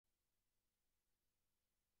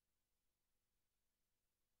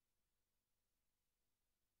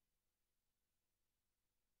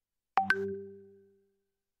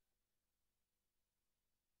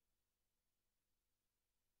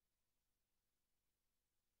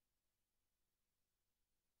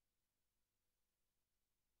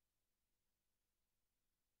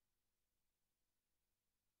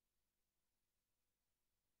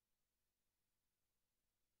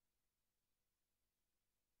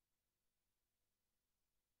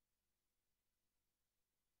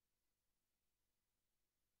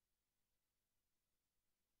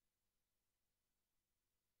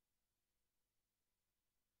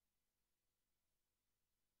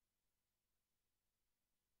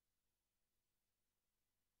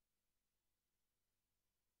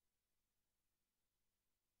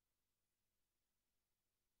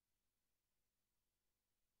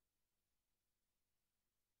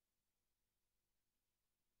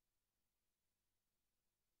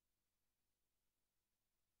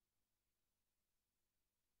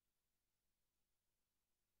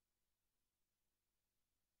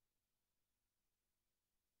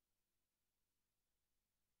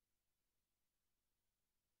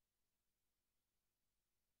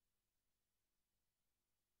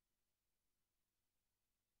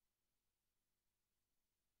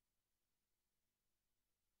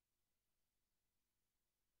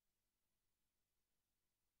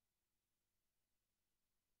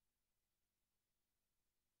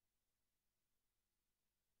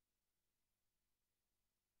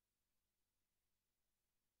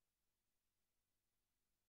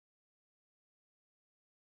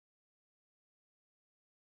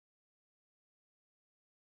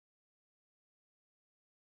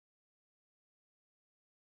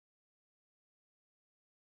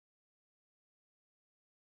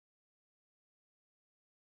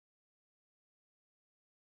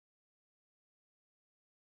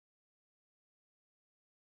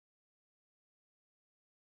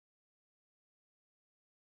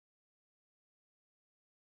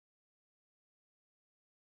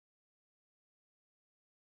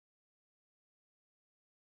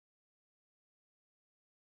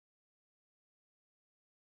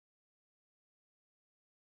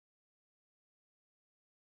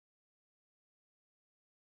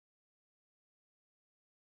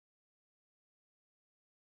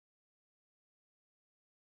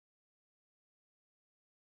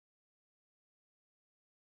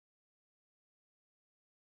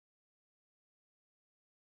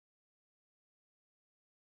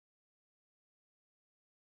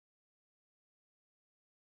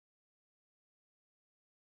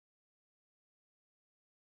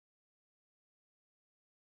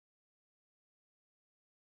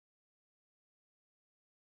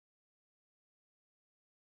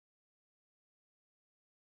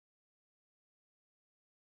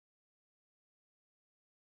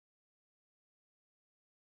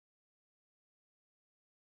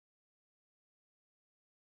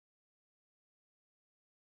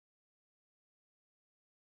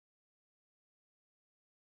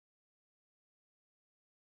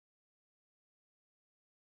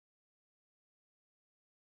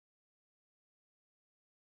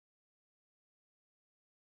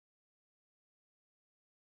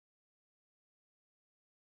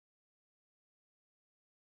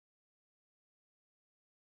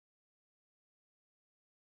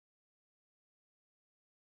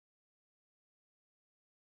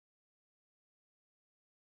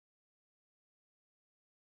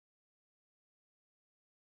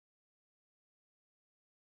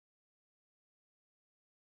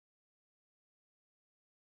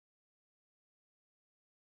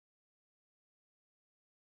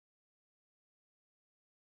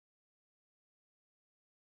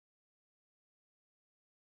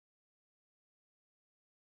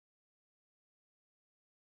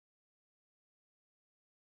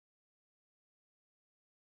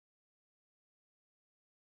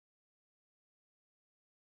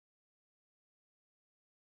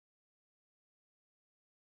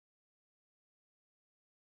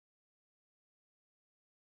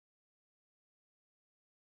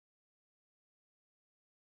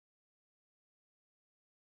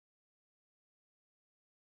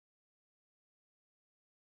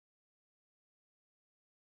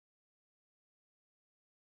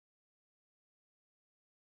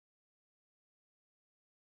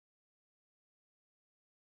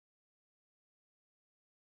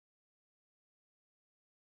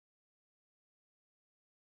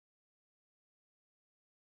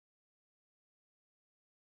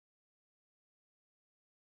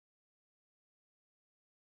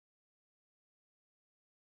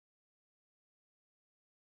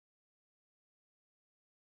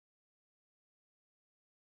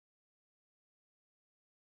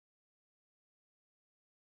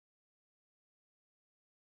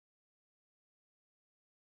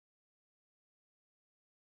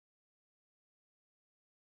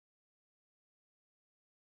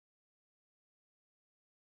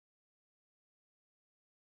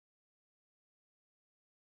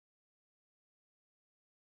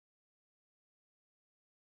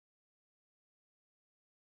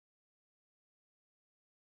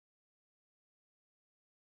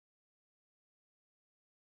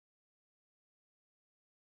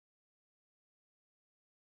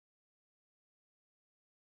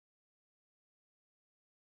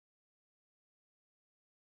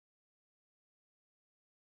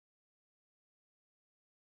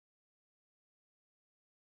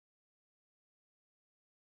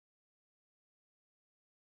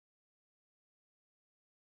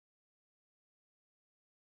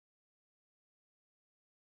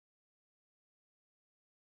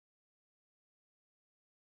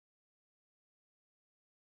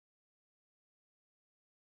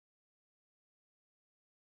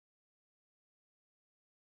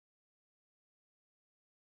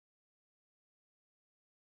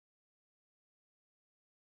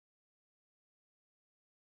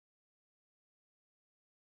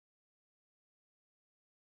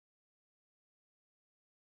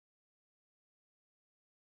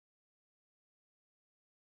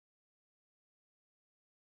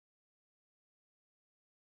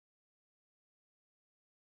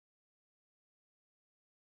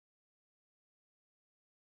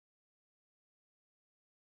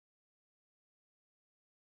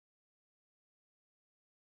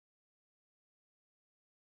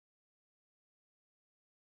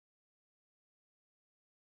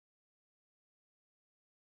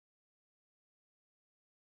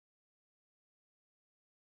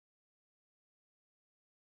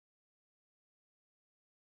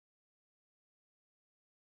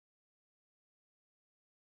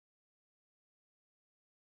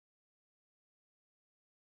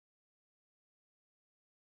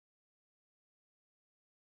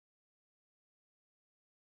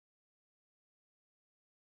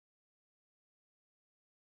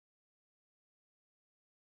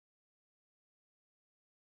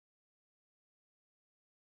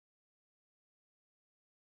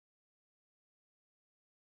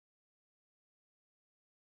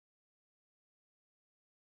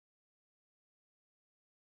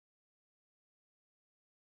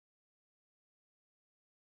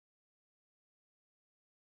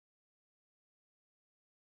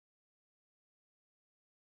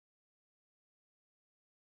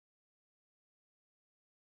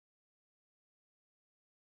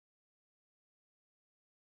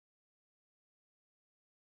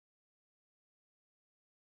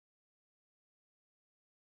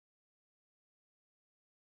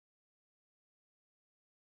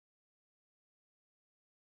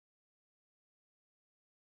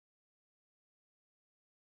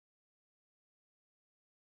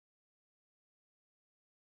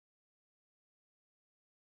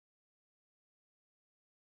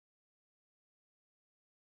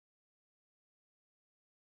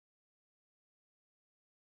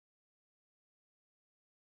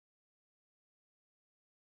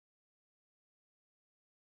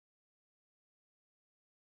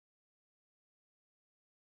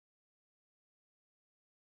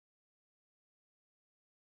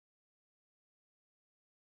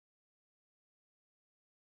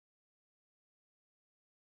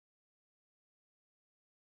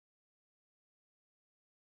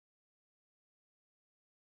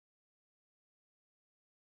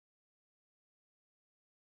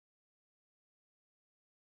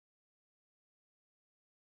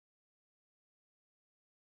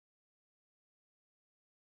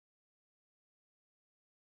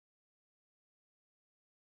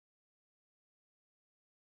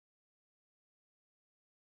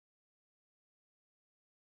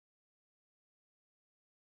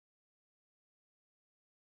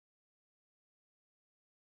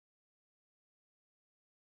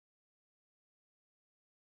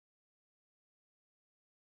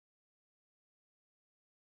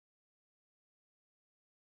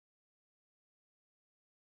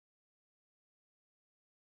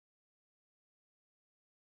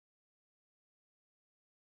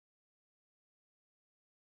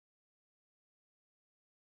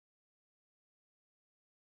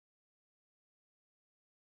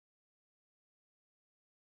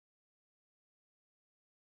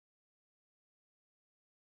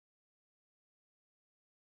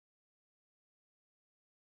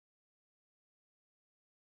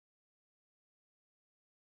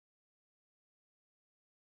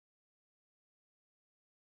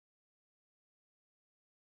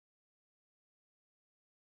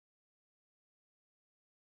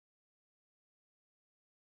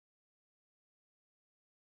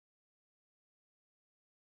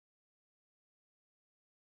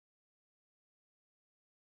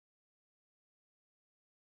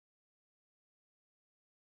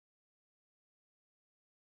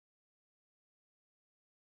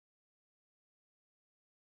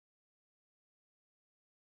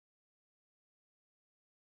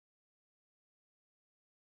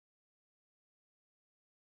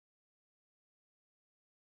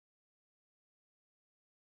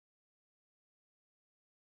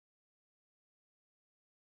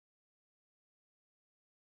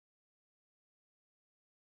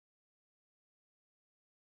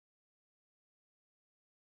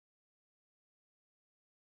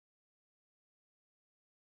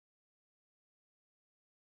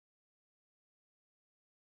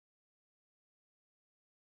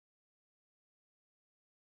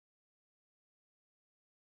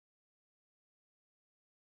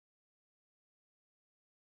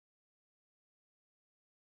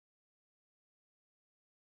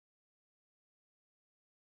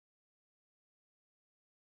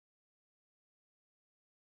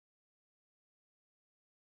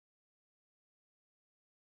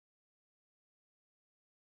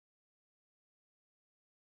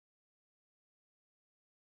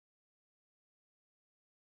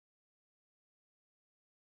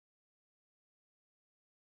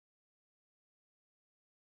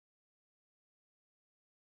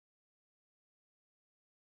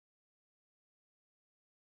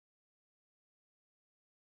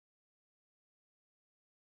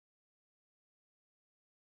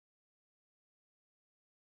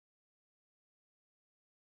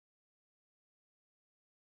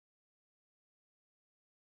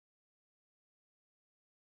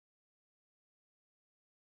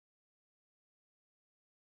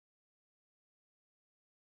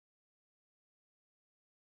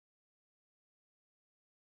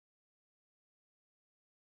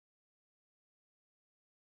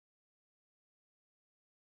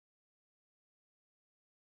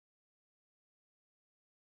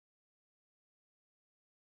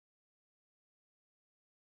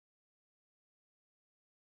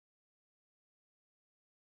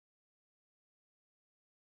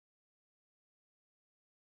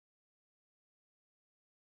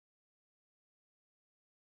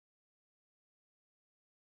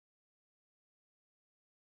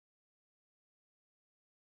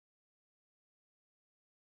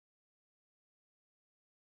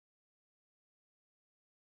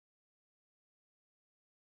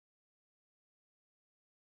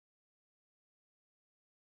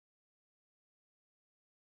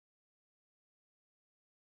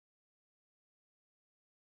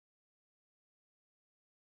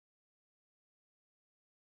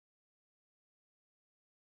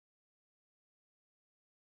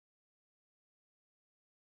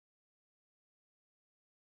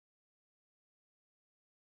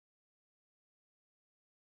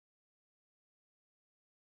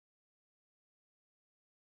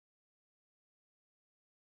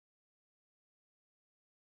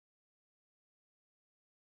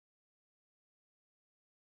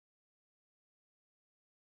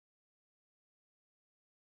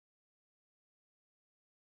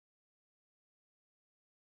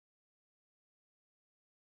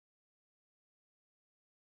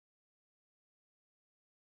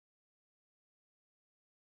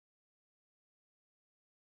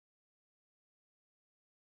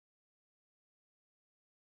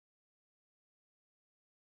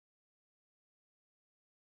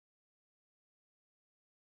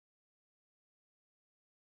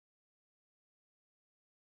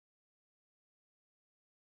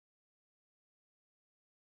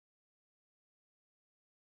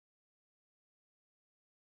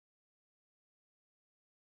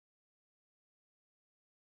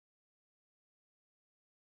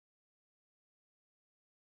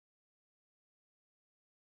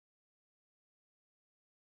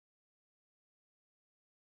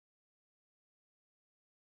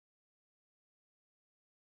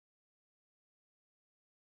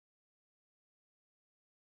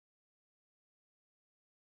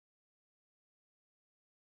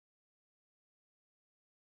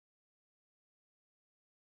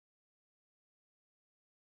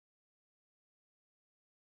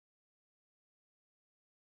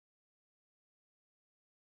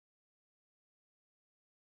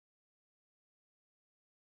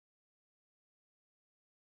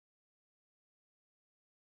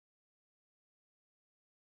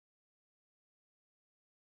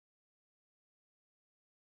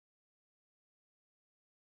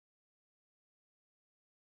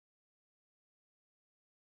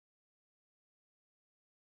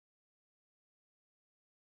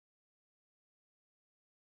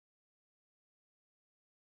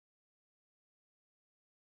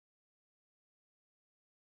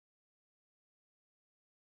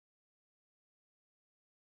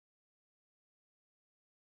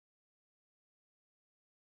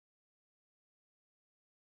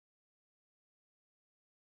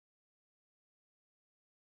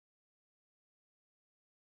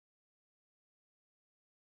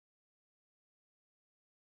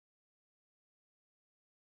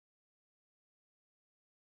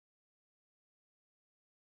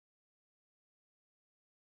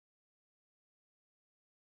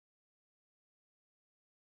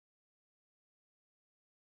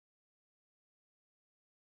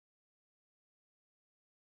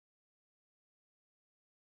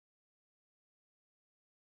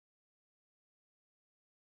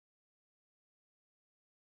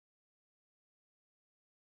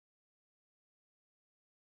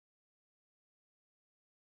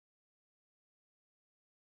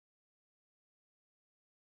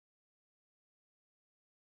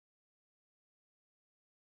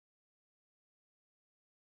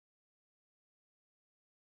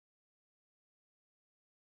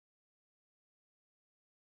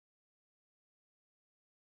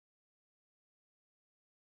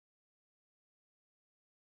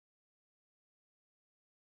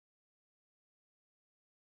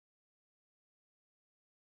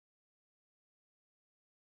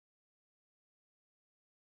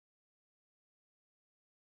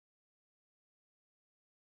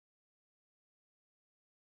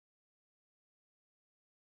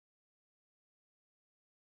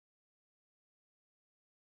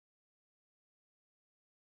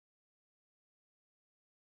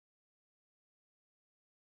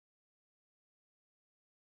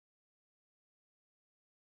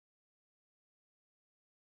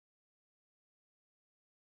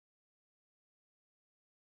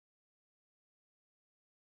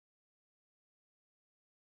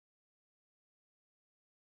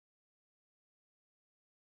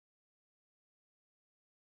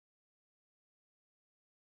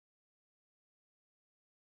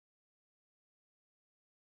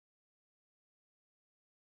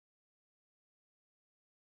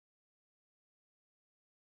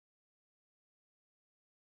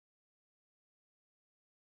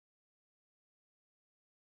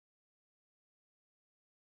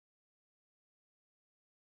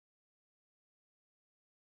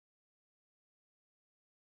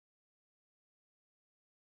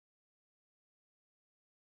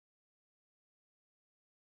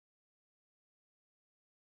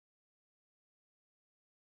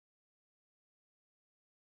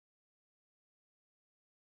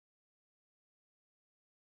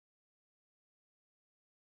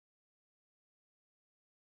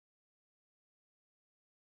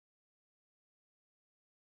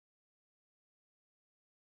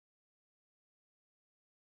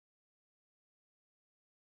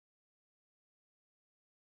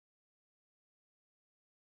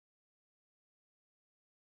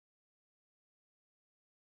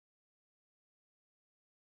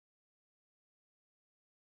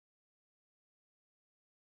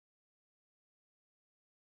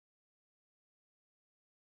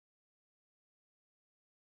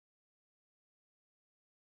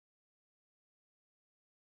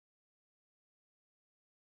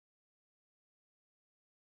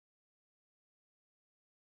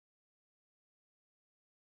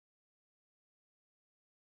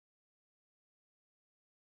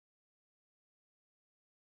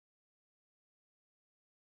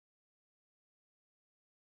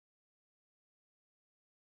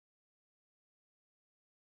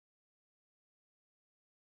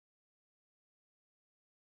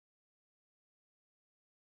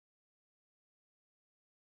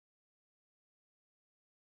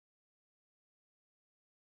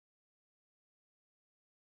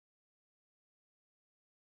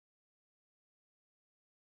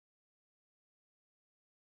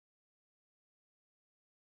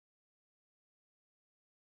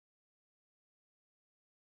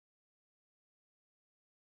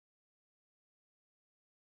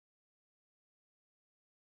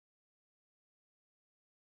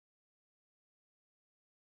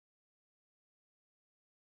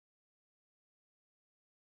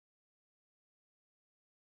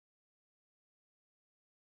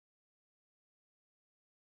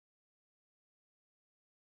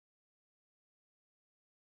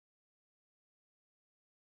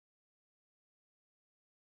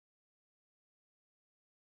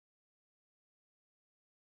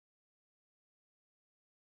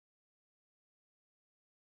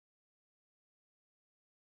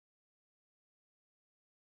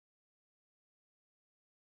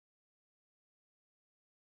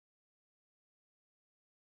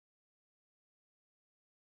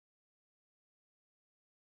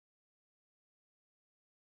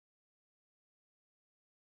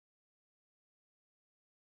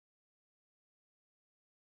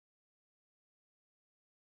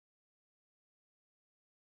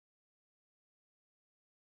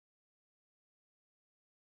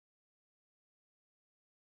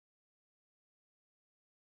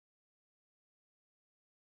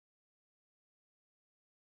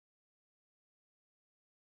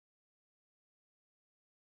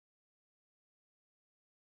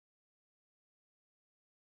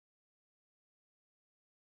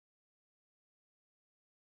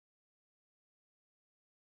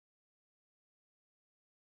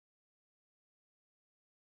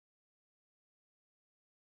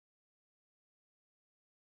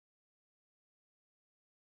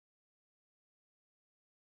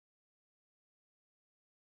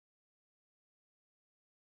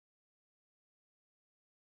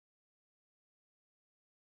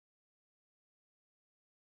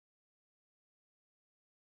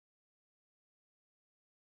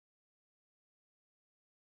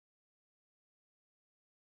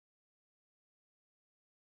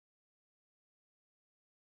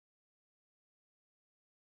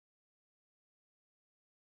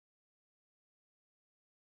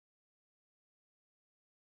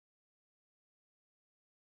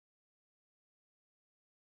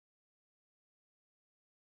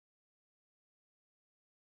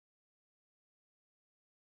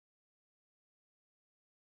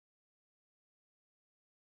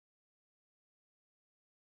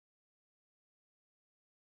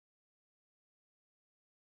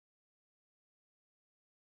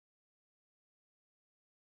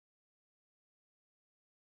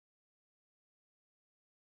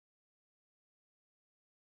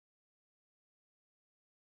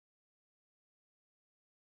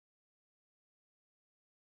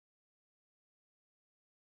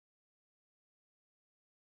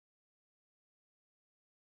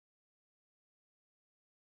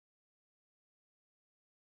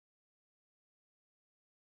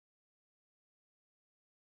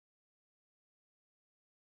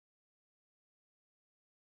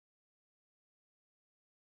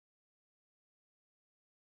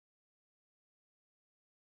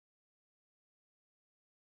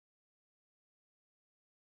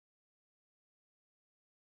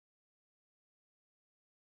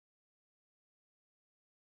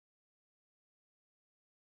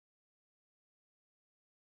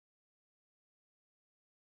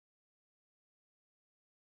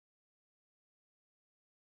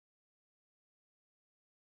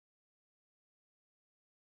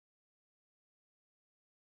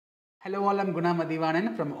Hello all, I'm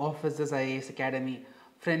Ramanathan from Officers IAS Academy.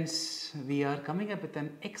 Friends, we are coming up with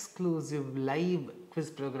an exclusive live quiz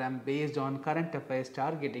program based on current affairs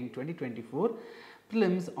targeting 2024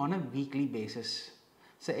 prelims on a weekly basis.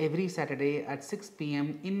 So every Saturday at 6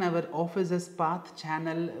 p.m. in our Officers Path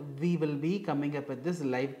channel, we will be coming up with this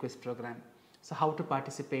live quiz program. So how to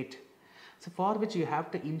participate? So for which you have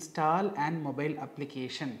to install an mobile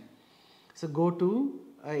application. So go to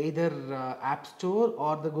either App Store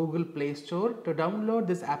or the Google Play Store to download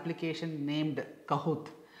this application named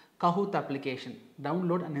Kahoot application.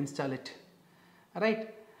 Download and install it.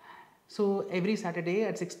 Alright. So every Saturday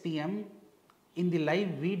at 6 p.m. in the live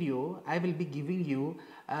video, I will be giving you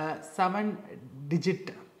a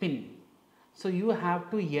 7-digit PIN. So you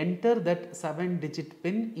have to enter that 7-digit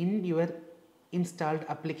PIN in your installed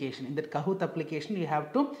application. In that Kahoot application, you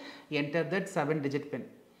have to enter that 7-digit PIN.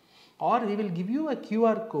 Or we will give you a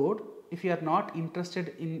QR code. If you are not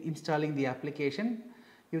interested in installing the application,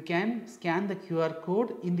 you can scan the QR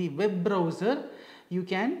code in the web browser. You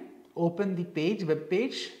can open the web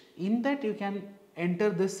page. In that you can enter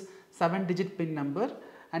this 7-digit PIN number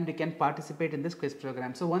and you can participate in this quiz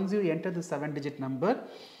program. So once you enter the 7-digit number,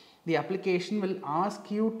 the application will ask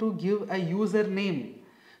you to give a username.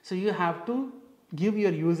 So you have to give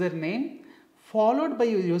your username. Followed by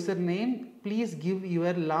your username, please give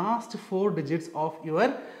your last 4 digits of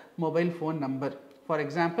your mobile phone number. For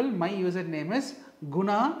example, my username is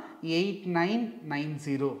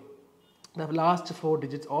Guna8990, the last 4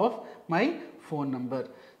 digits of my phone number.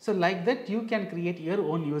 So like that you can create your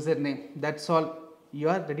own username. That's all. You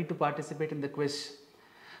are ready to participate in the quiz.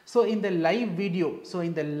 So in the live video,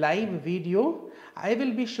 I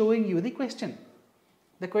will be showing you the question.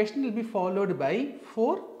 The question will be followed by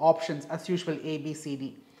 4 options as usual, A, B, C,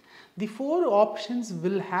 D. The 4 options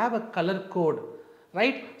will have a color code,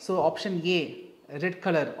 right? So option A, red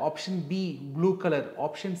color, option B, blue color,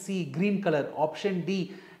 option C, green color, option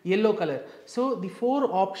D, yellow color. So the 4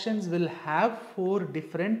 options will have 4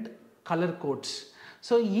 different color codes.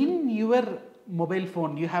 So in your mobile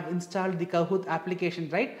phone, you have installed the Kahoot application,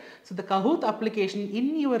 right? So the Kahoot application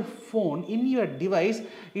in your phone, in your device,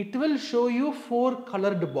 it will show you 4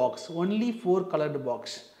 colored box, only 4 colored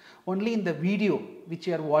box. Only in the video which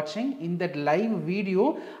you are watching, in that live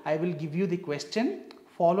video, I will give you the question,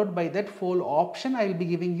 followed by that 4 option I will be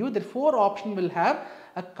giving you. The 4 option will have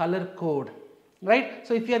a color code, right?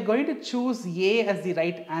 So if you are going to choose A as the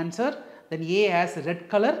right answer, then A has red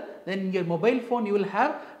color, then in your mobile phone you will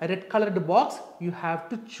have a red colored box. You have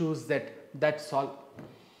to choose that. That's all.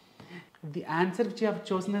 The answer which you have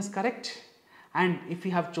chosen is correct, and if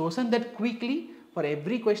you have chosen that quickly, for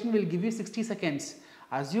every question we will give you 60 seconds.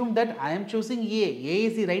 Assume that I am choosing A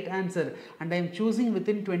is the right answer, and I am choosing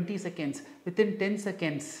within 20 seconds, within 10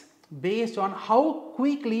 seconds. Based on how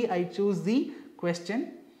quickly I choose the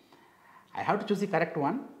question, I have to choose the correct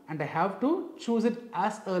one and I have to choose it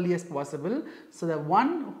as early as possible. So the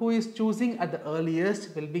one who is choosing at the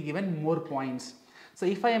earliest will be given more points. So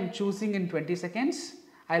if I am choosing in 20 seconds,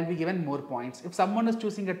 I will be given more points. If someone is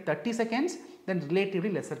choosing at 30 seconds, then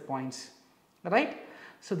relatively lesser points, right?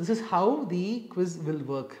 So this is how the quiz will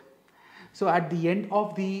work. So at the end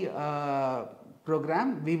of the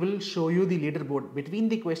program, we will show you the leaderboard. Between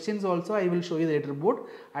the questions also, I will show you the leaderboard.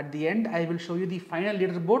 At the end, I will show you the final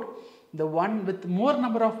leaderboard. The one with more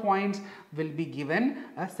number of points will be given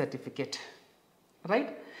a certificate,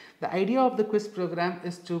 right? The idea of the quiz program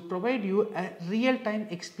is to provide you a real-time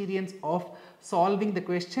experience of solving the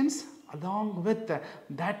questions along with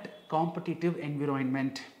that competitive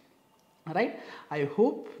environment, right? I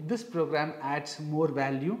hope this program adds more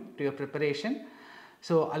value to your preparation.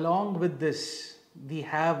 So along with this, we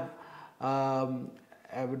have a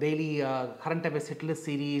daily current affairs hit list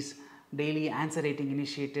series, daily answer rating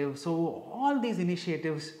initiative. So all these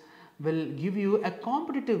initiatives will give you a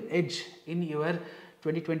competitive edge in your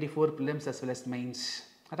 2024 prelims as well as mains,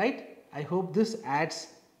 right? I hope this adds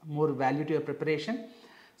more value to your preparation.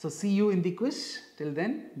 So see you in the quiz. Till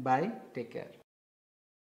then, bye, take care.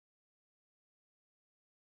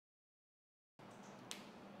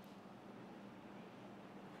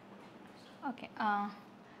 Okay,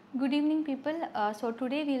 good evening people. So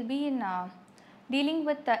today we will be in dealing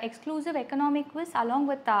with the exclusive economic quiz along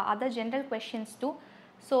with other general questions too.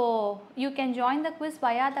 So you can join the quiz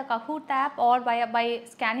via the Kahoot app or by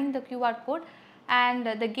scanning the QR code, and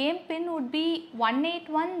the game pin would be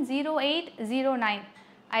 1810809.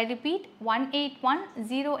 I repeat,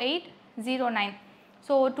 1810809.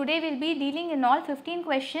 So today we will be dealing in all 15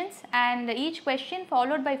 questions, and each question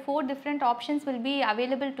followed by 4 different options will be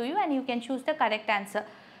available to you, and you can choose the correct answer.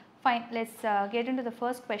 Fine, let's get into the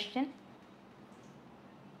first question.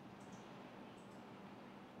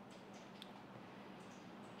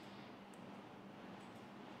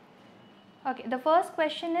 Okay, the first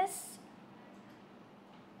question is,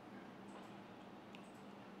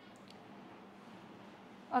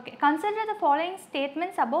 okay, consider the following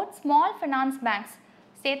statements about small finance banks.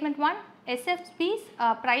 Statement 1, SFBs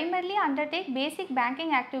primarily undertake basic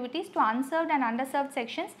banking activities to unserved and underserved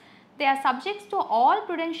sections. They are subject to all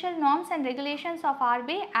prudential norms and regulations of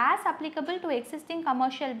RBI as applicable to existing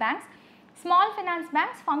commercial banks. Small finance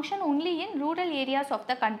banks function only in rural areas of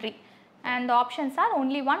the country, and the options are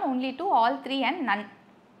only 1, only 2, all 3 and none.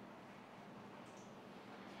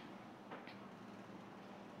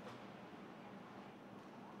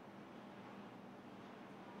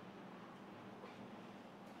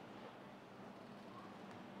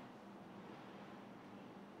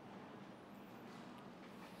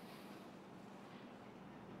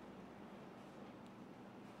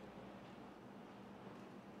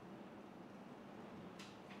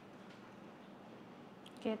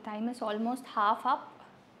 Okay, time is almost half up.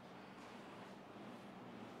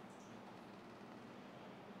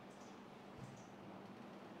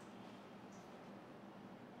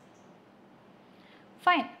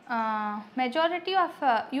 Fine, majority of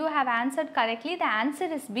you have answered correctly. The answer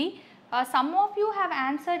is B. Some of you have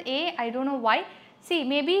answered A, I don't know why. See,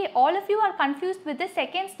 maybe all of you are confused with the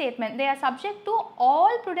second statement. They are subject to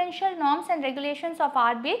all prudential norms and regulations of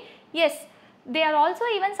RBI. Yes, they are also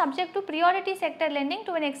even subject to priority sector lending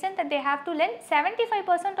to an extent that they have to lend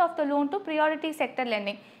 75% of the loan to priority sector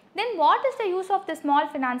lending. Then what is the use of the small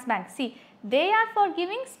finance bank? See, they are for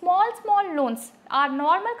giving small loans. Our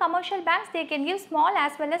normal commercial banks, they can give small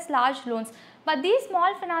as well as large loans. But these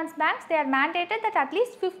small finance banks, they are mandated that at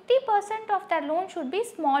least 50% of their loan should be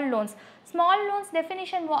small loans. Small loans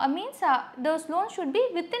definition means those loans should be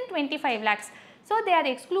within 25 lakhs. So, they are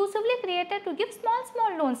exclusively created to give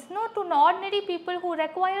small loans, not to ordinary people who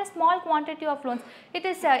require small quantity of loans. It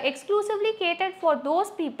is exclusively catered for those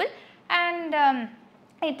people, and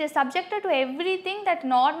it is subjected to everything that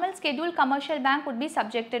normal scheduled commercial bank would be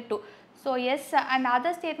subjected to. So, yes, and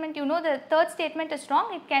other statement, you know, the third statement is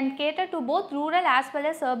wrong. It can cater to both rural as well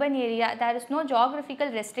as urban area. There is no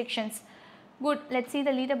geographical restrictions. Good. Let us see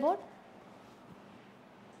the leaderboard.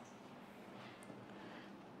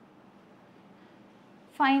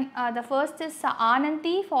 Fine. The first is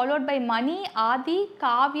Ananti, followed by Mani, Adi,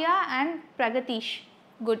 Kavya and Pragatish.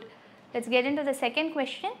 Good. Let us get into the second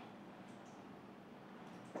question.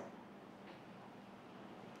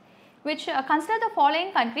 Which consider the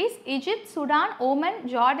following countries: Egypt, Sudan, Oman,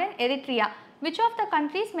 Jordan, Eritrea. Which of the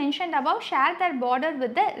countries mentioned above share their border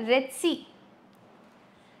with the Red Sea?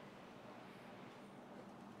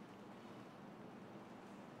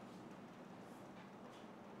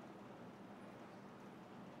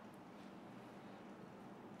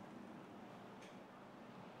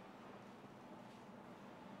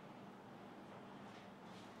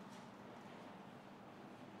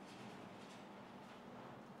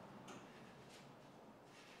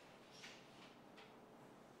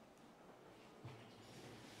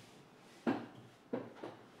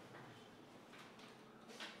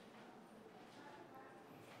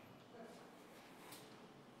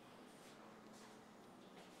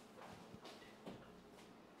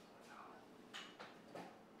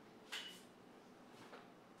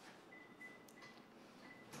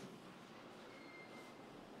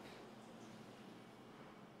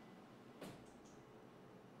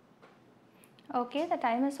 Okay, the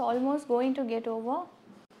time is almost going to get over.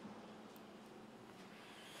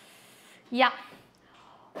 Yeah.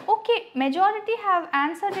 Okay, majority have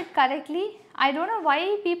answered it correctly. I don't know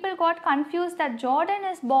why people got confused that Jordan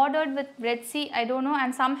is bordered with Red Sea. I don't know,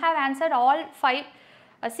 and some have answered all 5.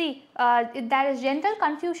 There is general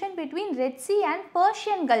confusion between Red Sea and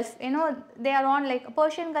Persian Gulf. You know, they are on, like,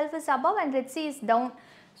 Persian Gulf is above and Red Sea is down.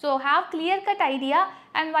 So, have clear-cut idea,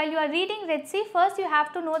 and while you are reading Red Sea, first you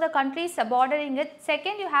have to know the countries bordering it.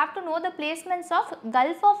 Second, you have to know the placements of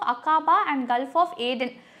Gulf of Aqaba and Gulf of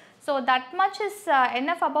Aden. So, that much is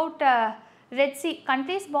enough about Red Sea,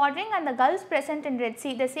 countries bordering and the gulfs present in Red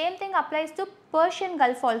Sea. The same thing applies to Persian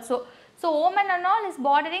Gulf also. So, Oman and all is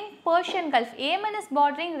bordering Persian Gulf, Yemen is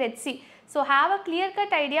bordering Red Sea. So, have a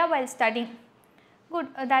clear-cut idea while studying. Good,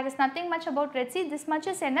 there is nothing much about Red Sea, this much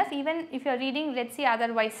is enough even if you are reading Red Sea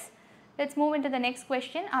otherwise. Let us move into the next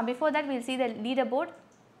question. Before that, we will see the leaderboard.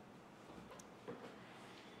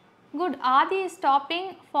 Good, Adi is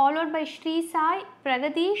topping, followed by Shri Sai,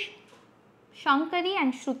 Pragadish, Shankari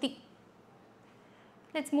and Shruti.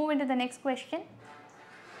 Let us move into the next question.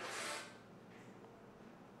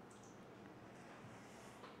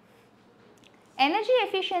 Energy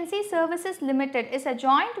Efficiency Services Limited is a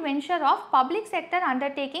joint venture of public sector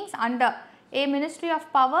undertakings under A. Ministry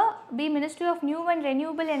of Power, B. Ministry of New and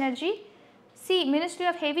Renewable Energy, C. Ministry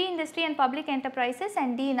of Heavy Industry and Public Enterprises,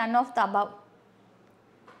 and D. None of the above.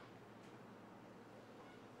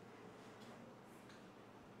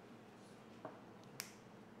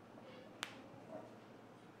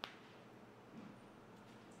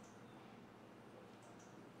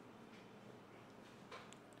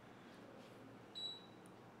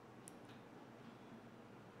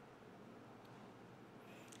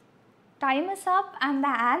 Time is up and the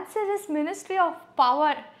answer is Ministry of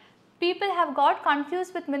Power. People have got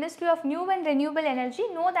confused with Ministry of New and Renewable Energy.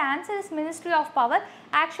 No, the answer is Ministry of Power.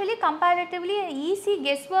 Actually, comparatively an easy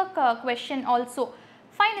guesswork question also.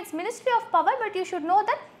 Fine, it's Ministry of Power, but you should know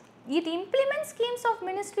that it implements schemes of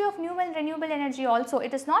Ministry of New and Renewable Energy also.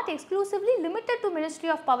 It is not exclusively limited to Ministry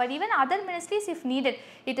of Power, even other ministries if needed.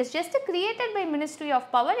 It is just created by Ministry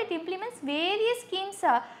of Power. It implements various schemes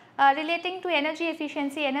relating to energy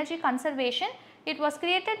efficiency, energy conservation. It was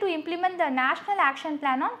created to implement the National Action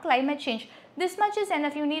Plan on Climate Change. This much is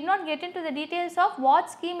enough. You need not get into the details of what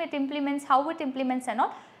scheme it implements, how it implements and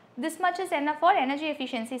all. This much is enough for energy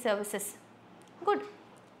efficiency services. Good.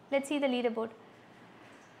 Let's see the leaderboard.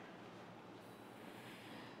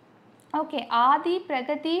 Okay, Adi,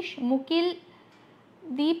 Pragatish, Mukil,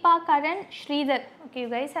 Deepa, Karan, Sridhar. Okay, you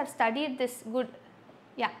guys have studied this good.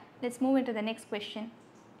 Yeah, let's move into the next question.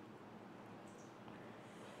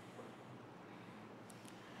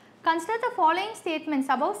 Consider the following statements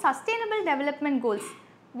about sustainable development goals.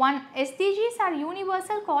 1. SDGs are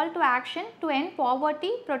universal call to action to end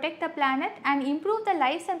poverty, protect the planet and improve the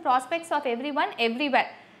lives and prospects of everyone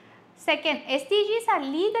everywhere. 2nd, SDGs are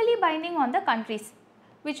legally binding on the countries.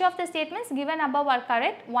 Which of the statements given above are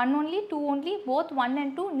correct? 1 only, 2 only, both 1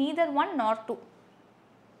 and 2, neither 1 nor 2.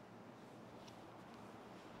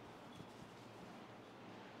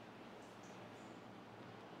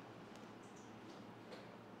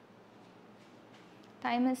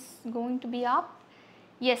 Time is going to be up.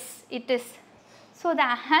 Yes, it is. So, the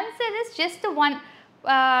answer is just 1.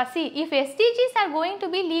 See, if SDGs are going to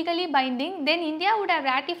be legally binding, then India would have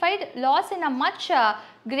ratified laws in a much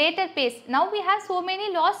greater pace. Now, we have so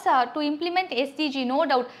many laws to implement SDG, no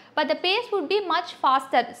doubt, but the pace would be much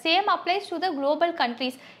faster. Same applies to the global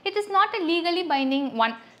countries. It is not a legally binding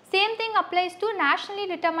one. Same thing applies to nationally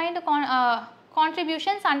determined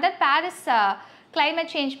contributions under Paris Climate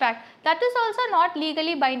Change Pact. That is also not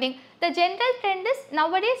legally binding. The general trend is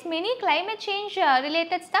nowadays many climate change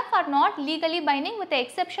related stuff are not legally binding with the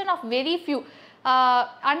exception of very few.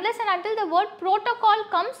 Unless and until the word protocol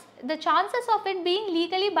comes, the chances of it being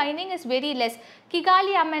legally binding is very less.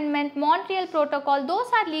 Kigali Amendment, Montreal Protocol, those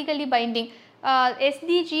are legally binding.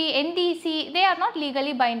 SDG, NDC, they are not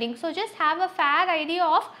legally binding. So, just have a fair idea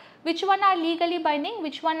of which one are legally binding,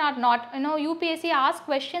 which one are not. You know, UPSC asks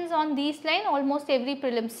questions on these line almost every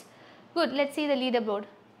prelims. Good, let's see the leaderboard.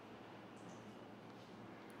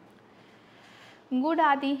 Good,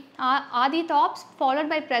 Adi. Adi tops, followed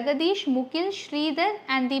by Pragadish, Mukil, Sridhar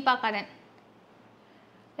and Deepa Karan.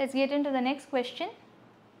 Let's get into the next question.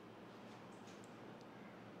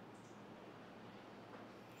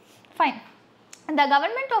 Fine. The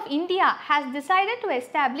Government of India has decided to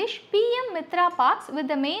establish PM Mitra Parks with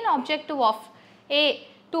the main objective of A.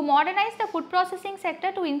 To modernize the food processing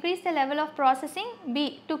sector to increase the level of processing.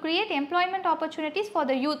 B. To create employment opportunities for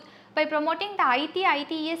the youth by promoting the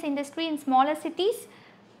ITES industry in smaller cities.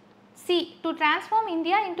 C. To transform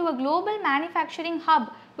India into a global manufacturing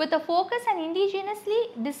hub with a focus on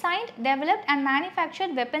indigenously designed, developed and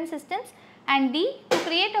manufactured weapon systems. And D. To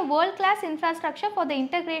create a world-class infrastructure for the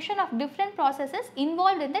integration of different processes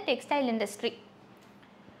involved in the textile industry.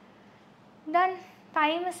 Done.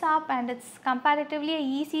 Time is up and it's comparatively an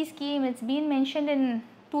easy scheme. It's been mentioned in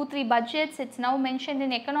 2-3 budgets. It's now mentioned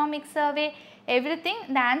in economic survey, everything.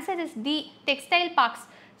 The answer is D. Textile parks.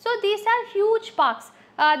 So, these are huge parks.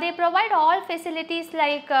 They provide all facilities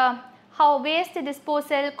like how waste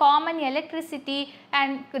disposal, common electricity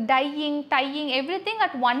and dyeing, tying, everything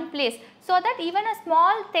at one place, so that even a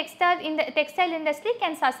small textile industry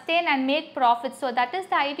can sustain and make profits. So, that is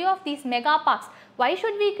the idea of these mega parks. Why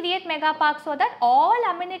should we create mega parks? So that all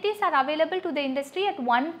amenities are available to the industry at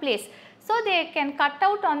one place. So, they can cut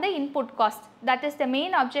out on the input cost. That is the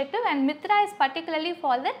main objective, and Mitra is particularly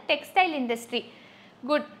for the textile industry.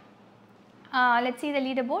 Good. Let's see the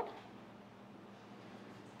leaderboard.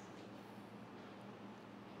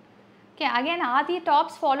 Okay, again Adi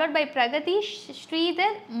tops, followed by Pragatish,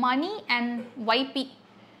 Sridhar, Mani and YP.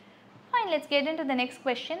 Fine, let's get into the next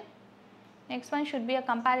question. Next one should be a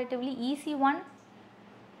comparatively easy one.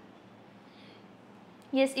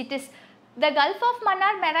 Yes, it is. The Gulf of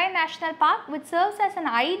Mannar Marine National Park, which serves as an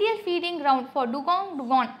ideal feeding ground for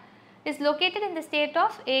dugong, is located in the state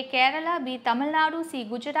of A. Kerala, B. Tamil Nadu, C.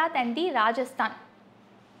 Gujarat and D. Rajasthan.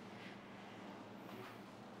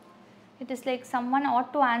 It is like someone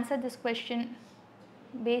ought to answer this question.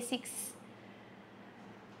 Basics.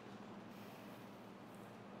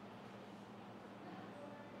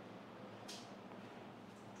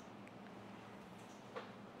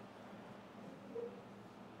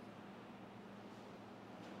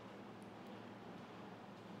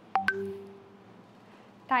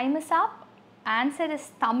 Time is up. Answer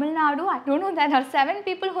is Tamil Nadu. I don't know, there are 7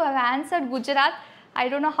 people who have answered Gujarat. I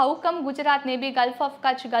don't know how come Gujarat, maybe Gulf of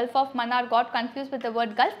Kutch, Gulf of Mannar, got confused with the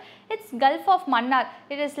word Gulf. It's Gulf of Mannar.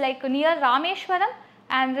 It is like near Rameshwaram,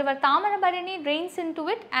 and river Tamarabarani drains into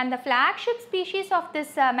it, and the flagship species of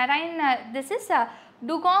this marine, this is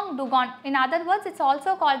dugong. In other words, it's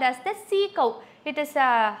also called as the sea cow. It is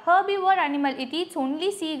a herbivore animal. It eats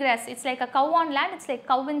only seagrass. It's like a cow on land. It's like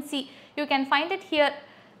cow in sea. You can find it here.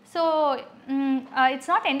 So, it's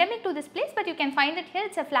not endemic to this place, but you can find it here.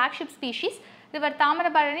 It's a flagship species. River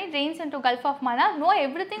Tamarabarani drains into Gulf of Mannar. Know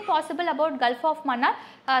everything possible about Gulf of Mannar.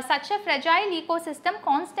 Such a fragile ecosystem,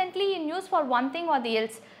 constantly in use for one thing or the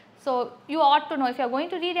else. So, you ought to know, if you are going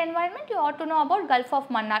to read environment, you ought to know about Gulf of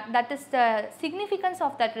Mannar. That is the significance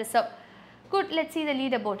of that reserve. Good, let us see the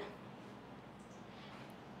leaderboard.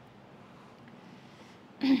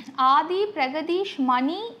 Adi, Pragadish,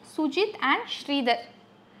 Mani, Sujit and Sridhar.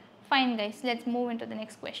 Fine guys, let us move into the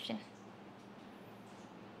next question.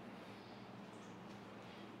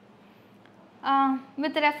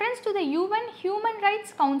 With reference to the UN Human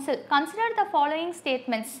Rights Council, consider the following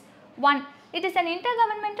statements. 1. It is an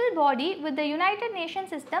intergovernmental body with the United Nations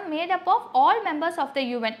system made up of all members of the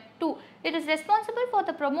UN. 2. It is responsible for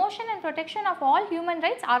the promotion and protection of all human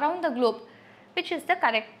rights around the globe. Which is the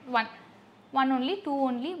correct one? 1 only, 2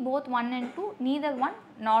 only, both 1 and 2, neither 1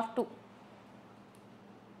 nor 2.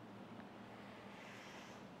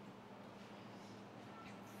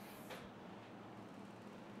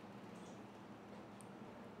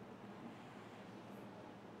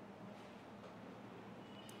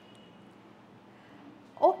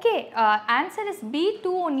 Okay, answer is B2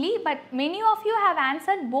 only, but many of you have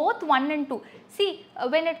answered both 1 and 2. See,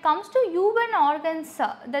 when it comes to UN organs,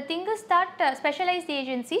 the thing is that specialized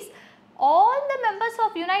agencies, all the members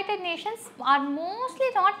of United Nations are mostly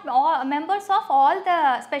not members of all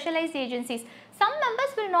the specialized agencies. Some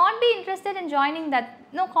members will not be interested in joining that.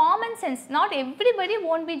 No, common sense, not everybody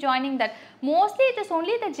won't be joining that. Mostly it is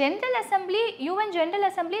only the General Assembly, UN General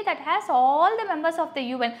Assembly, that has all the members of the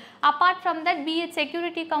UN. Apart from that, be it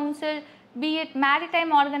Security Council, be it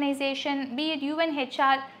Maritime Organization, be it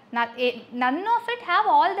UNHR, none of it have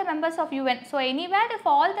all the members of UN. So, anywhere if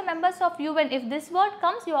all the members of UN, if this word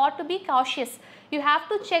comes, you ought to be cautious. You have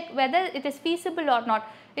to check whether it is feasible or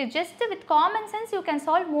not. It's just with common sense you can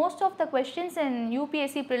solve most of the questions in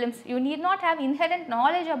UPSC prelims. You need not have inherent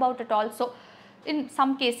knowledge about it also in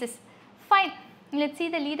some cases. Fine, let us see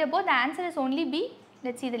the leaderboard. The answer is only B.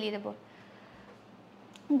 Let us see the leaderboard.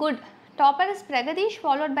 Good. Topper is Pragadish,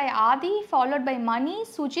 followed by Adi, followed by Mani,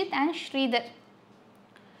 Sujit and Sridhar.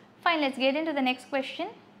 Fine, let us get into the next question.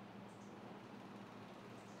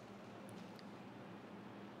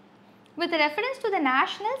 With reference to the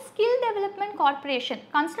National Skill Development Corporation,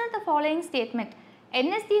 consider the following statement.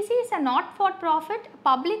 NSDC is a not-for-profit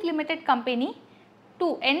public limited company.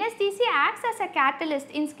 2. NSDC acts as a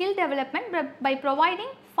catalyst in skill development by providing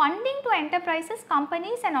funding to enterprises,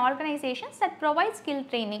 companies and organizations that provide skill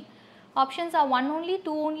training. Options are 1 only,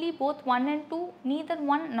 2 only, both 1 and 2, neither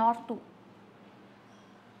 1 nor 2.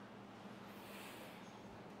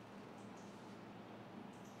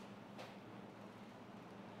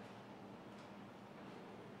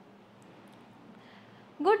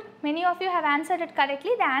 Good, many of you have answered it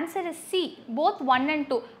correctly. The answer is C, both 1 and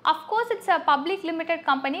 2. Of course, it is a public limited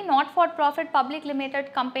company, not for profit public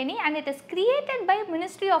limited company, and it is created by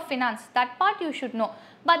Ministry of Finance. That part you should know.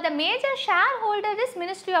 But the major shareholder is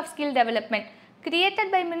Ministry of Skill Development.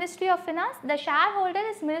 Created by Ministry of Finance, the shareholder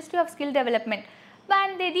is Ministry of Skill Development.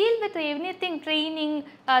 And they deal with anything, training,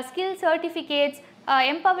 skill certificates,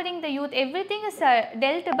 empowering the youth, everything is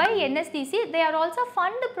dealt by NSDC. They are also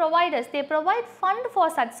fund providers, they provide fund for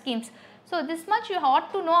such schemes. So, this much you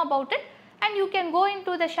ought to know about it, and you can go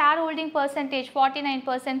into the shareholding percentage, 49%,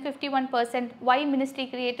 51%, why ministry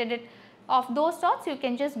created it, of those sorts you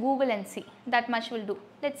can just Google and see, that much will do.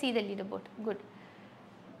 Let us see the leaderboard. Good.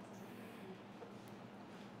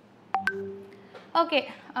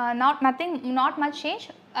 Okay, not much change.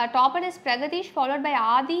 Topper is Pragadish, followed by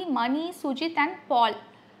Adi, Mani, Sujit and Paul.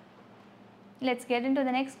 Let us get into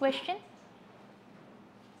the next question.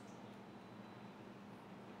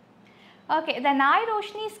 Okay, the Nai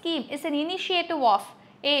Roshni scheme is an initiative of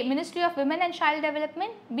A. Ministry of Women and Child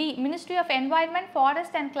Development, B. Ministry of Environment,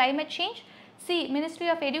 Forest and Climate Change, C. Ministry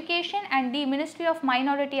of Education, and D. Ministry of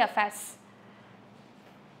Minority Affairs.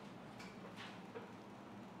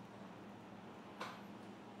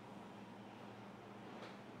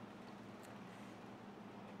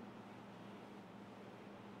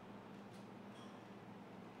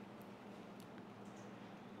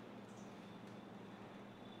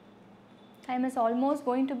 Time is almost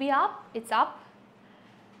going to be up. It's up.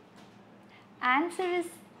 Answer is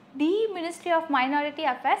D. Ministry of Minority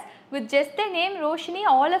Affairs. With just the name Roshni,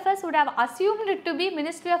 all of us would have assumed it to be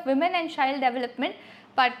Ministry of Women and Child Development,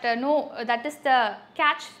 but no, that is the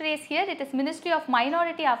catchphrase here. It is Ministry of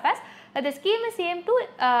Minority Affairs. The scheme is aimed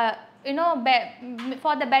to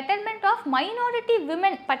for the betterment of minority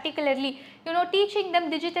women, particularly, teaching them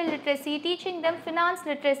digital literacy, teaching them finance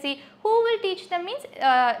literacy. Who will teach them means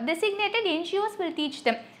designated NGOs will teach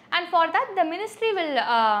them, and for that the ministry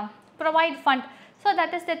will provide fund. So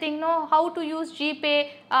that is the thing, how to use GPay,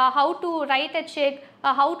 how to write a check,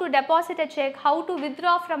 how to deposit a check, how to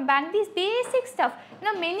withdraw from bank, these basic stuff.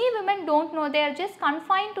 Many women don't know, they are just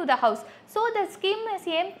confined to the house. So the scheme is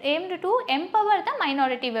aimed to empower the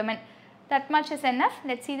minority women. That much is enough.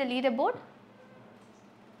 Let's see the leaderboard.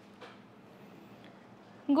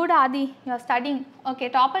 Good, Adi, you are studying. Okay,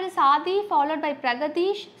 topper is Adi, followed by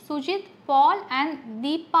Pragadish, Sujit, Paul and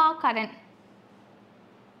Deepa Karan.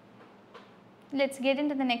 Let's get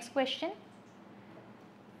into the next question.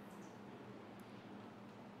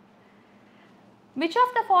 Which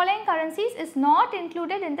of the following currencies is not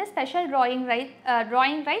included in the special drawing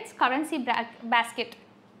rights currency basket?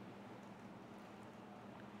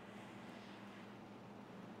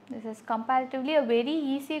 This is comparatively a very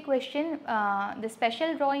easy question. The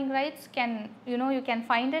special drawing rights can, you can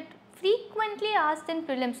find it frequently asked in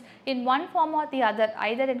prelims in one form or the other,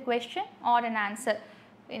 either in question or an answer.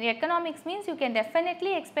 In economics means you can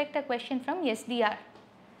definitely expect a question from SDR.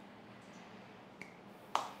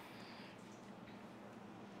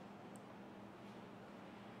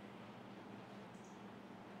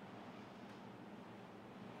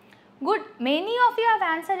 Good, many of you have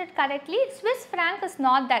answered it correctly. Swiss franc is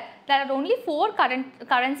not that. There are only 4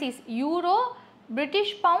 currencies: Euro,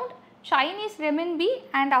 British pound, Chinese renminbi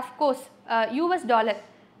and of course US dollar,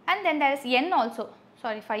 and then there is yen also,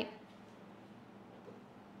 sorry 5.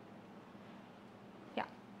 Yeah,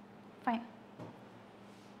 fine.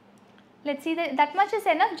 Let's see, that much is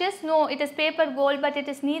enough. Just know it is paper gold, but it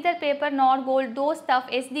is neither paper nor gold, those stuff.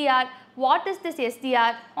 SDR, what is this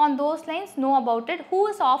SDR? On those lines, know about it. Who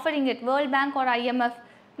is offering it? World Bank or IMF?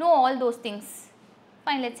 Know all those things.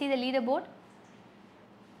 Fine, let's see the leaderboard.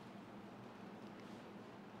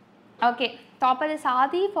 Okay, topper is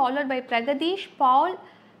Adi, followed by Pragadish, Paul,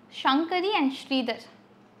 Shankari and Sridhar.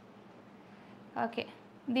 Okay,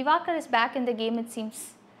 Divakar is back in the game, it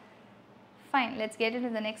seems. Fine, let's get into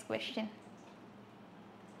the next question.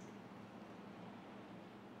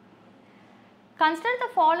 Consider the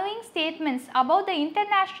following statements about the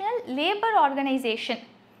International Labour Organization.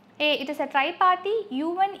 A. It is a tri-party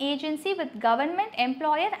UN agency with government,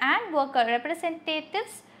 employer and worker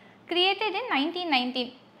representatives created in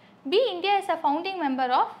 1919. B. India is a founding member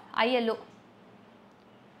of ILO.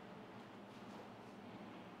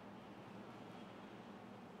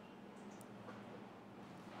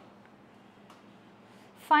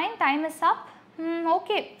 Fine, time is up.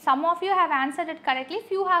 Okay, some of you have answered it correctly.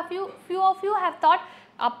 Few of you have thought,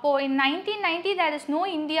 in 1990 there is no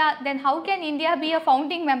India, then how can India be a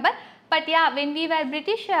founding member? But yeah, when we were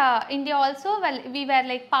British India also, well, we were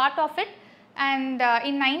like part of it, and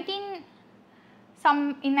in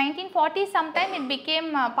 1940 sometime it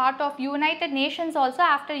became part of United Nations also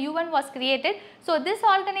after UN was created. So this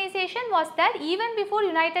organization was there even before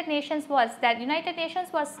United Nations was there. United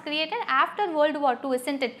Nations was created after World War II,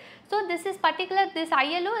 isn't it? So this is this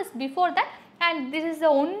ILO is before that, and this is the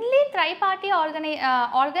only tri-party organ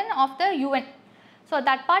of the UN. So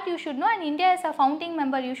that part you should know, and India is a founding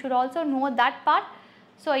member, you should also know that part.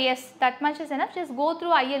 So yes, that much is enough. Just go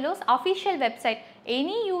through ILO's official website.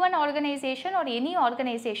 Any UN organization or any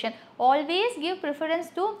organization, always give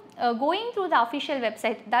preference to going through the official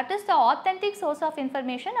website. That is the authentic source of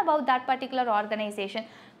information about that particular organization.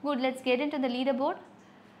 Good, let's get into the leaderboard.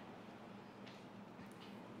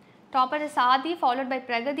 Topper is Adi, followed by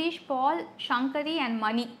Pragadish, Paul, Shankari and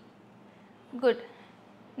Mani. Good.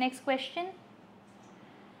 Next question.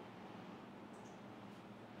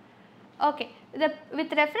 Okay.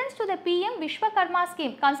 With reference to the PM Vishwakarma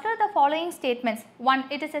scheme, consider the following statements. 1.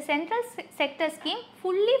 It is a central sector scheme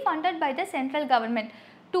fully funded by the central government.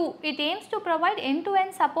 2. It aims to provide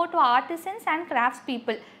end-to-end support to artisans and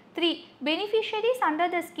craftspeople. 3. Beneficiaries under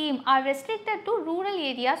the scheme are restricted to rural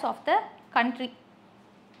areas of the country.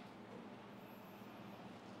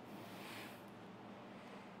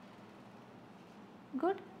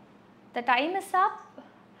 Good. The time is up.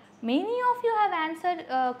 Many of you have answered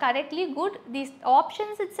correctly. Good. These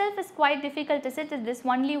options itself is quite difficult, is it? Is this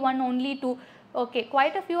only one, only two? Okay,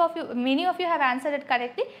 quite a few of you, many of you have answered it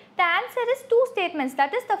correctly. The answer is two statements.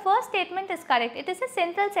 That is, the first statement is correct. It is a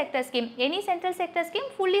central sector scheme. Any central sector scheme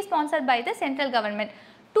fully sponsored by the central government.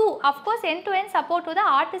 2. Of course, end-to-end support to the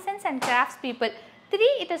artisans and craftspeople. 3.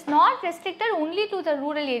 It is not restricted only to the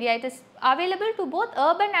rural area. It is available to both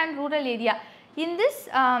urban and rural area. In this,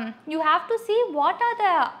 you have to see what are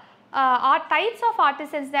the types of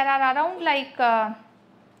artisans. There are around like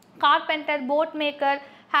carpenter, boat maker,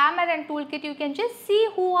 hammer and toolkit. You can just see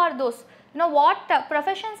who are those, what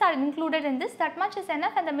professions are included in this. That much is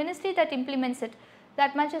enough, and the ministry that implements it,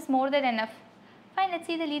 that much is more than enough. Fine, let's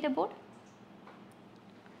see the leaderboard.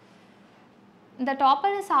 The topper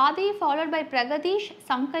is Adi, followed by Pragadish,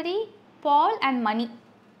 Sankari, Paul and Mani.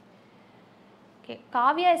 Okay,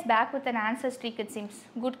 Kavya is back with an answer streak, it seems.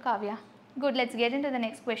 Good, Kavya. Good, let's get into the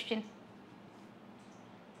next question.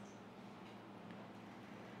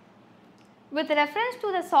 With reference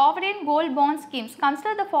to the sovereign gold bond schemes,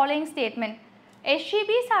 consider the following statement.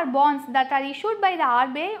 SGBs are bonds that are issued by the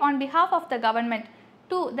RBI on behalf of the government.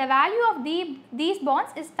 2. The value of these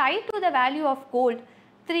bonds is tied to the value of gold.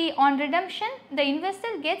 3. On redemption, the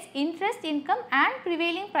investor gets interest income and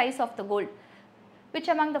prevailing price of the gold. Which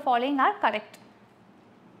among the following are correct?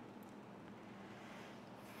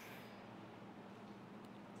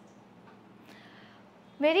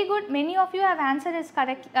 Very good. Many of you have answered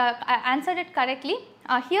it correctly.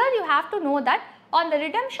 Here you have to know that on the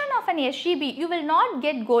redemption of an SGB, you will not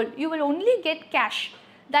get gold. You will only get cash.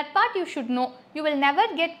 That part you should know. You will never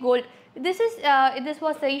get gold. This is this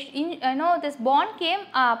bond came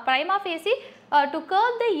prima facie to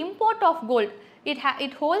curb the import of gold.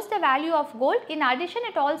 It holds the value of gold. In addition,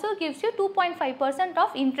 it also gives you 2.5%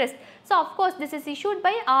 of interest. So, of course, this is issued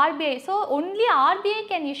by RBI. So, only RBI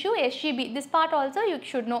can issue SGB. This part also you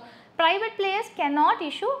should know. Private players cannot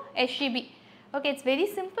issue SGB. Okay, it's very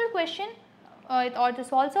simple question. It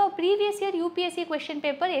is also a previous year UPSC question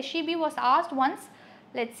paper. SGB was asked once.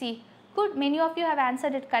 Let's see. Good. Many of you have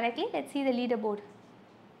answered it correctly. Let's see the leaderboard.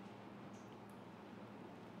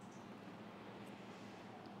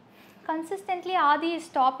 Consistently, Adi is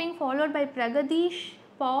topping, followed by Pragadish,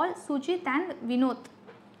 Paul, Sujit and Vinod.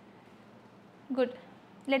 Good.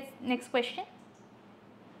 Next question.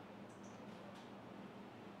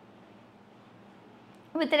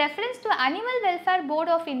 With reference to Animal Welfare Board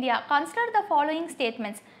of India, consider the following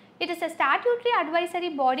statements. It is a statutory advisory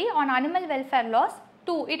body on animal welfare laws.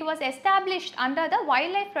 2. It was established under the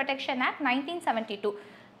Wildlife Protection Act 1972.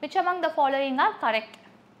 Which among the following are correct?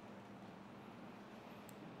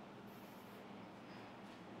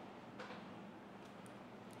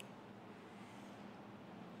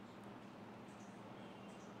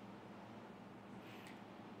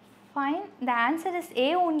 Fine, the answer is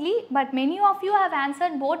A only, but many of you have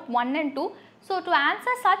answered both 1 and 2. So, to answer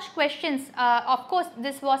such questions, of course,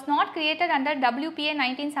 this was not created under WPA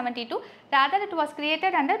 1972, rather it was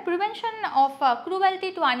created under Prevention of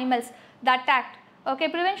Cruelty to Animals, that act. Okay,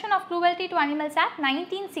 Prevention of Cruelty to Animals Act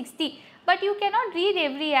 1960. But you cannot read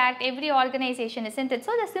every act, every organization, isn't it?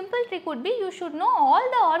 So, the simple trick would be you should know all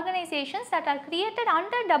the organizations that are created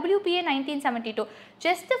under WPA 1972.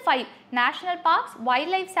 Just the 5: National Parks,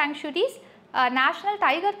 Wildlife Sanctuaries, National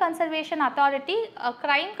Tiger Conservation Authority,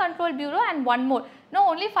 Crime Control Bureau and one more. No,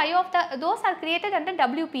 only 5 of those are created under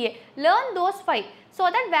WPA. Learn those 5 so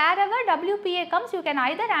that wherever WPA comes you can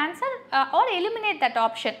either answer or eliminate that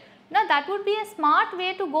option. Now, that would be a smart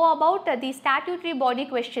way to go about the statutory body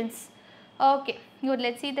questions. Okay, good.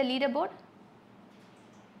 Let's see the leaderboard.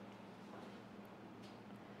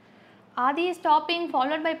 Adi is topping,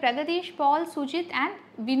 followed by Pragadish, Paul, Sujit and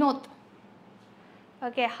Vinod.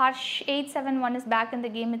 Okay, Harsh 871 is back in the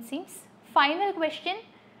game, it seems. Final question.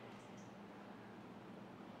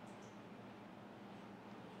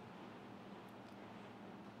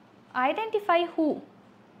 Identify who.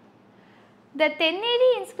 The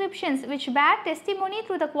Tenneri inscriptions which bear testimony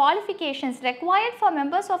through the qualifications required for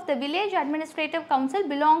members of the village administrative council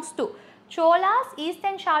belongs to Cholas,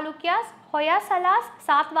 Eastern Chalukyas, Hoysalas,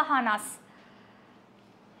 Satavahanas.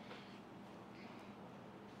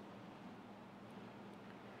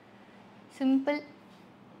 Simple.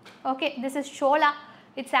 Okay, this is Chola.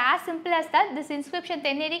 It's as simple as that. This inscription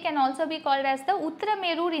Tenneri can also be called as the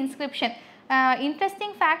Uttaramerur inscription.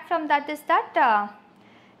 Interesting fact from that is that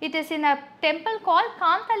It is in a temple called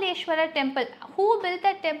Kantaleshwara temple. Who built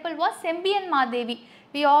that temple was Sembiyan Mahadevi.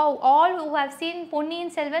 We all who have seen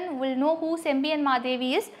Ponniyin Selvan will know who Sembiyan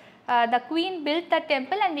Mahadevi is. The queen built that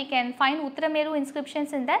temple, and we can find Uttarameru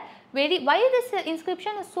inscriptions in there. Why this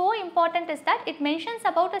inscription is so important is that it mentions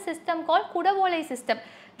about a system called Kudavolai system.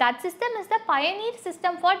 That system is the pioneer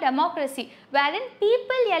system for democracy, wherein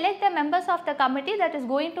people elect the members of the committee that is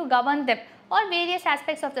going to govern them or various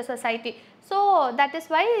aspects of the society. So that is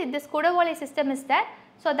why this Kudavolai system is there.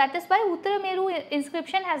 So that is why Uttarameru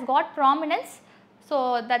inscription has got prominence.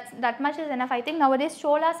 So that much is enough. I think nowadays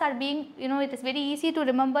Cholas are being, it is very easy to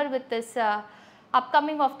remember with this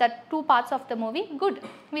upcoming of the 2 parts of the movie. Good.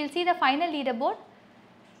 We will see the final leaderboard.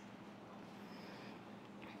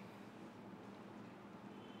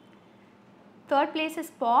 Third place is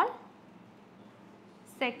Paul.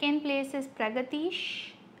 Second place is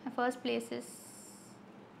Pragatish. First place is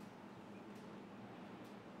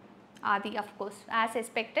Adi, of course, as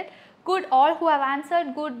expected. Good, all who have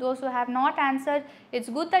answered, good, those who have not answered. It's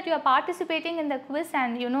good that you are participating in the quiz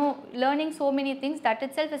and learning so many things. That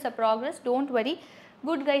itself is a progress, don't worry.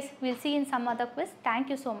 Good guys, we'll see in some other quiz. Thank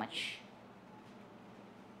you so much.